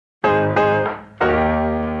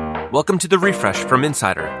Welcome to The Refresh from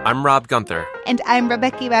Insider. I'm Rob Gunther. And I'm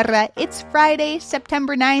Rebecca Ibarra. It's Friday,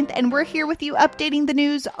 September 9th, and we're here with you updating the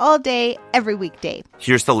news all day, every weekday.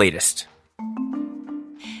 Here's the latest.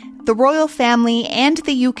 The royal family and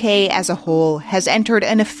the UK as a whole has entered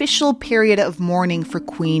an official period of mourning for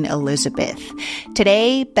Queen Elizabeth.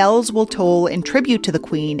 Today, bells will toll in tribute to the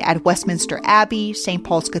Queen at Westminster Abbey, St.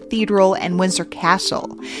 Paul's Cathedral, and Windsor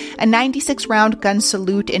Castle. A 96-round gun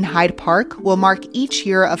salute in Hyde Park will mark each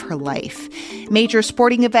year of her life. Major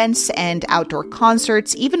sporting events and outdoor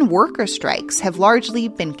concerts, even worker strikes, have largely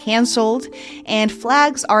been cancelled, and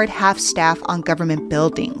flags are at half-staff on government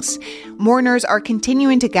buildings. Mourners are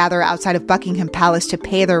continuing to gather outside of Buckingham Palace to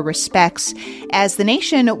pay their respects as the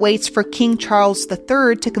nation waits for King Charles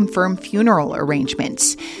III to confirm funeral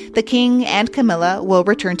arrangements. The King and Camilla will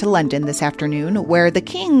return to London this afternoon, where the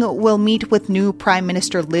King will meet with new Prime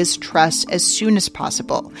Minister Liz Truss as soon as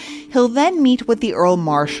possible. He'll then meet with the Earl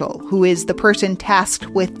Marshal, who is the person tasked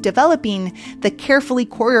with developing the carefully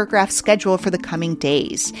choreographed schedule for the coming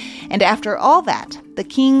days. And after all that, the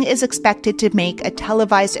King is expected to make a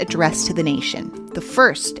televised address to the nation, the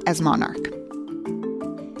first as monarch.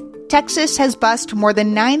 Texas has bused more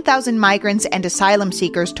than 9,000 migrants and asylum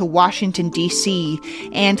seekers to Washington, D.C.,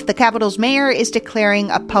 and the capital's mayor is declaring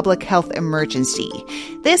a public health emergency.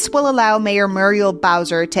 This will allow Mayor Muriel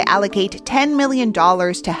Bowser to allocate $10 million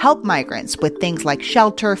to help migrants with things like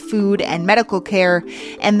shelter, food, and medical care,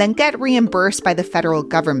 and then get reimbursed by the federal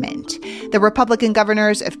government. The Republican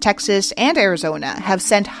governors of Texas and Arizona have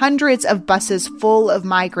sent hundreds of buses full of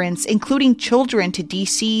migrants, including children, to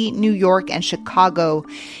D.C., New York, and Chicago,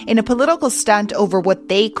 in a political stunt over what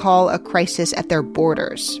they call a crisis at their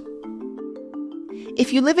borders.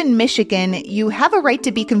 If you live in Michigan, you have a right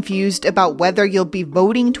to be confused about whether you'll be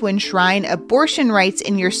voting to enshrine abortion rights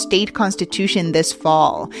in your state constitution this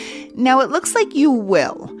fall. Now, it looks like you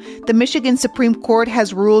will. The Michigan Supreme Court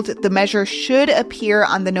has ruled the measure should appear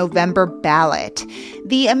on the November ballot.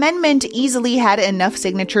 The amendment easily had enough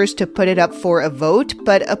signatures to put it up for a vote,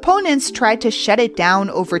 but opponents tried to shut it down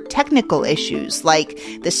over technical issues, like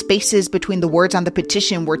the spaces between the words on the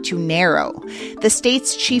petition were too narrow. The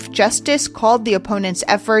state's Chief Justice called the opponents'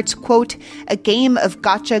 efforts, quote, a game of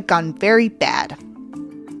gotcha gone very bad.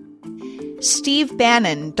 Steve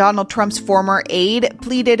Bannon, Donald Trump's former aide,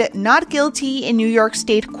 pleaded not guilty in New York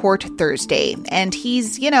State court Thursday, and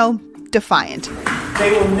he's, defiant.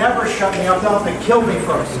 They will never shut me up. They'll have to kill me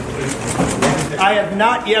first. I have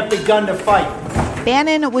not yet begun to fight.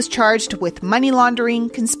 Bannon was charged with money laundering,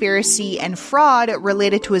 conspiracy, and fraud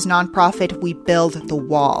related to his nonprofit We Build the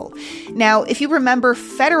Wall. Now, if you remember,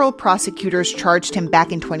 federal prosecutors charged him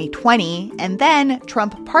back in 2020, and then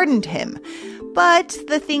Trump pardoned him. But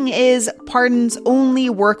the thing is, pardons only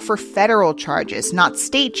work for federal charges, not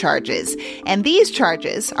state charges. And these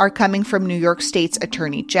charges are coming from New York State's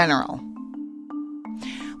Attorney General.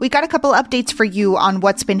 We got a couple updates for you on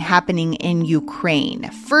what's been happening in Ukraine.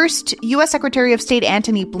 First, U.S. Secretary of State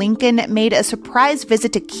Antony Blinken made a surprise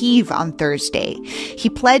visit to Kyiv on Thursday. He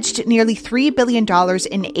pledged nearly $3 billion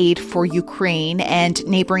in aid for Ukraine and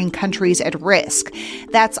neighboring countries at risk.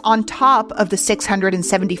 That's on top of the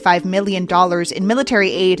 $675 million in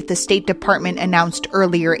military aid the State Department announced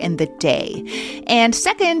earlier in the day. And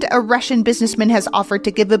second, a Russian businessman has offered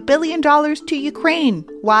to give $1 billion to Ukraine.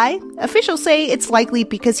 Why? Officials say it's likely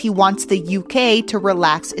because he wants the UK to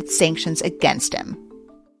relax its sanctions against him.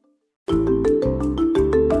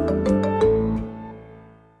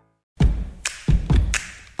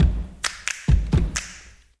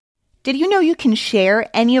 Did you know you can share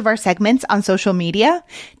any of our segments on social media?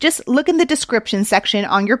 Just look in the description section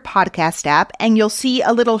on your podcast app and you'll see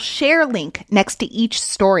a little share link next to each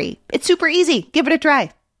story. It's super easy. Give it a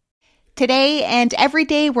try. Today and every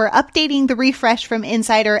day, we're updating the Refresh from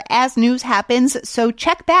Insider as news happens, so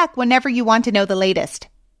check back whenever you want to know the latest.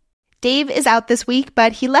 Dave is out this week,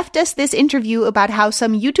 but he left us this interview about how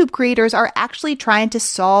some YouTube creators are actually trying to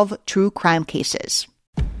solve true crime cases.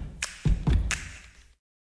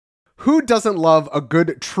 Who doesn't love a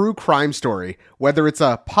good true crime story? Whether it's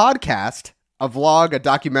a podcast, a vlog, a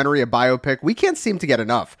documentary, a biopic, we can't seem to get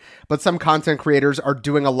enough. But some content creators are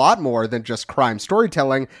doing a lot more than just crime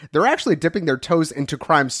storytelling. They're actually dipping their toes into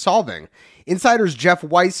crime solving. Insider's Jeff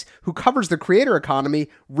Weiss, who covers the creator economy,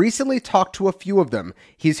 recently talked to a few of them.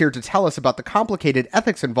 He's here to tell us about the complicated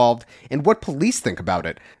ethics involved and what police think about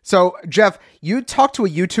it. So, Jeff, you talked to a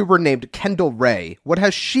YouTuber named Kendall Ray. What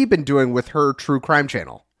has she been doing with her true crime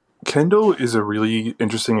channel? Kendall is a really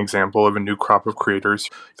interesting example of a new crop of creators.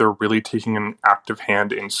 They're really taking an active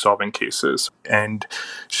hand in solving cases. And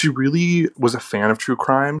she really was a fan of true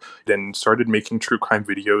crime and started making true crime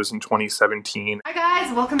videos in 2017. Hi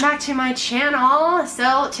guys, welcome back to my channel.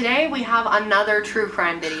 So today we have another true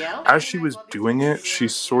crime video. As she was doing it, she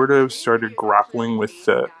sort of started grappling with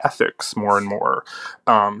the ethics more and more.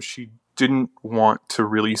 She didn't want to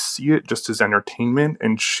really see it just as entertainment,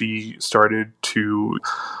 and she started to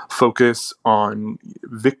focus on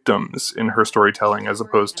victims in her storytelling as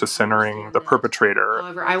opposed to centering the perpetrator.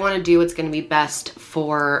 However, I want to do what's going to be best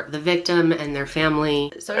for the victim and their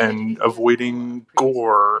family. And avoiding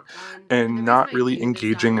gore and not really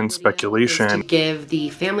engaging in speculation. To give the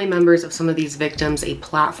family members of some of these victims a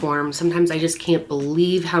platform. Sometimes I just can't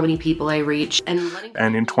believe how many people I reach.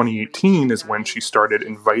 And in 2018 is when she started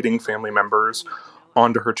inviting family members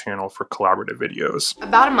onto her channel for collaborative videos.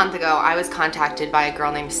 About a month ago, I was contacted by a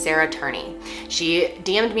girl named Sarah Turney. She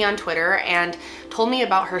DM'd me on Twitter and told me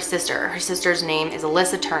about her sister. Her sister's name is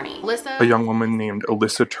Alyssa Turney. A young woman named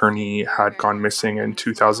Alyssa Turney had gone missing in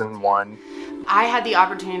 2001. I had the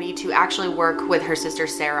opportunity to actually work with her sister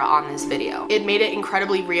Sarah on this video. It made it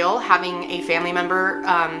incredibly real having a family member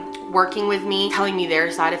working with me, telling me their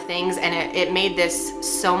side of things, and it made this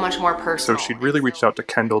so much more personal. So she'd really reached out to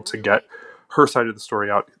Kendall to get her side of the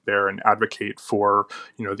story out there and advocate for,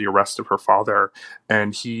 the arrest of her father.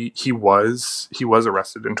 And he was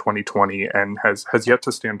arrested in 2020 and has yet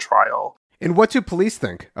to stand trial. And what do police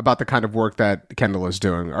think about the kind of work that Kendall is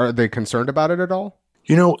doing? Are they concerned about it at all?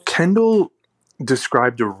 Kendall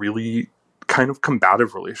described a really kind of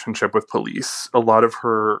combative relationship with police. A lot of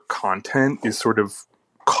her content is sort of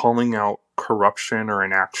calling out corruption or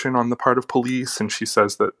inaction on the part of police, and she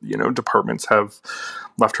says that departments have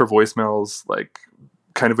left her voicemails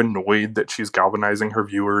kind of annoyed that she's galvanizing her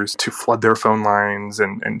viewers to flood their phone lines,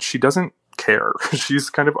 and she doesn't care. She's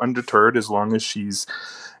kind of undeterred as long as she's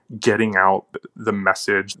getting out the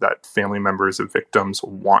message that family members of victims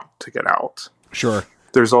want to get out. Sure.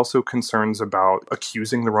 There's also concerns about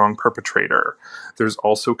accusing the wrong perpetrator. There's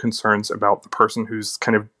also concerns about the person who's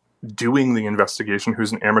kind of doing the investigation,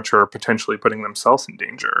 who's an amateur, potentially putting themselves in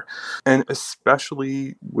danger. And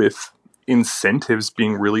especially with incentives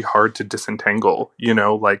being really hard to disentangle,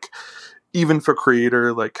 even for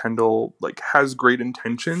creator like Kendall, has great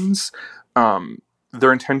intentions.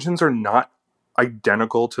 Their intentions are not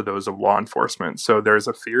identical to those of law enforcement. So there's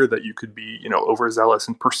a fear that you could be, overzealous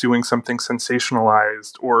in pursuing something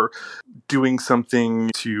sensationalized or doing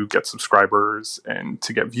something to get subscribers and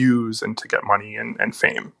to get views and to get money and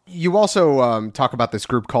fame. You also talk about this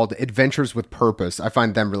group called Adventures with Purpose. I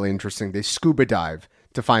find them really interesting. They scuba dive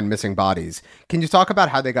to find missing bodies. Can you talk about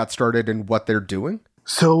how they got started and what they're doing?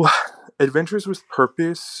 So Adventures with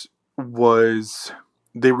Purpose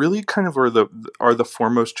they really kind of are the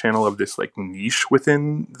foremost channel of this niche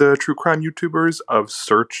within the true crime YouTubers of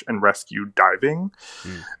search and rescue diving.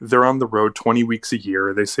 They're on the road 20 weeks a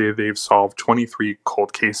year. They say they've solved 23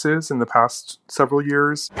 cold cases in the past several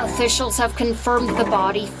years. Officials have confirmed the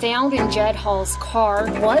body found in Jed Hall's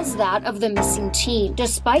car was that of the missing teen.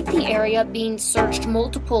 Despite the area being searched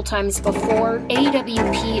multiple times before,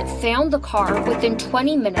 AWP found the car within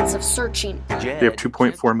 20 minutes of searching. They have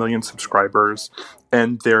 2.4 million subscribers,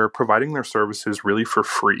 and they're providing their services really for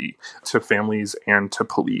free to families and to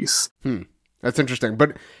police. That's interesting.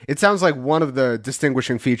 But it sounds like one of the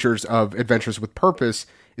distinguishing features of Adventures with Purpose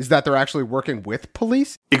is that they're actually working with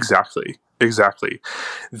police? Exactly.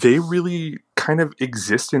 They really kind of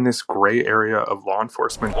exist in this gray area of law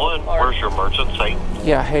enforcement. Where's your emergency?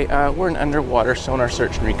 Yeah, hey, we're an underwater sonar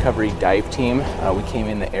search and recovery dive team. We came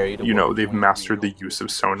in the area to... they've mastered the use of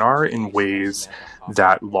sonar in ways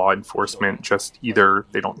that law enforcement just either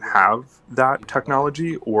they don't have that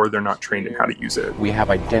technology or they're not trained in how to use it. We have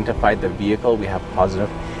identified the vehicle. We have positive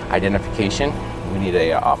identification. We need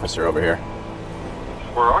a officer over here.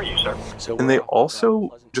 Where are you, sir? And they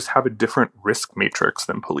also just have a different risk matrix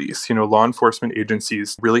than police. Law enforcement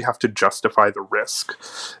agencies really have to justify the risk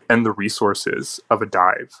and the resources of a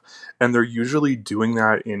dive. And they're usually doing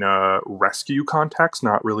that in a rescue context,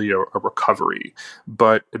 not really a recovery.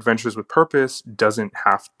 But Adventures with Purpose doesn't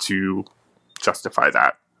have to justify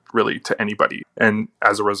that really to anybody. And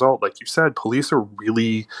as a result, like you said, police are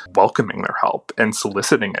really welcoming their help and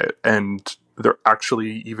soliciting it. And they're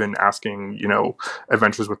actually even asking,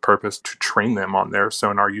 Adventures with Purpose to train them on their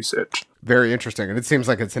sonar usage. Very interesting. And it seems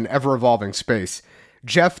like it's an ever-evolving space.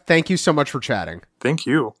 Jeff, thank you so much for chatting. Thank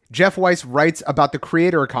you. Jeff Weiss writes about the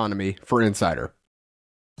creator economy for Insider.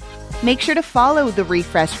 Make sure to follow The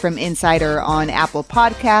Refresh from Insider on Apple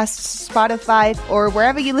Podcasts, Spotify, or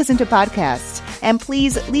wherever you listen to podcasts. And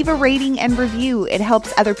please leave a rating and review. It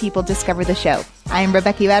helps other people discover the show. I'm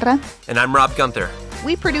Rebecca Ibarra. And I'm Rob Gunther.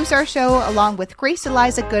 We produce our show along with Grace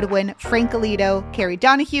Eliza Goodwin, Frank Alito, Carrie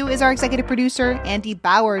Donahue is our executive producer, Andy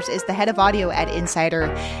Bowers is the head of audio at Insider,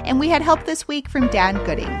 and we had help this week from Dan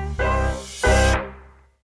Gooding.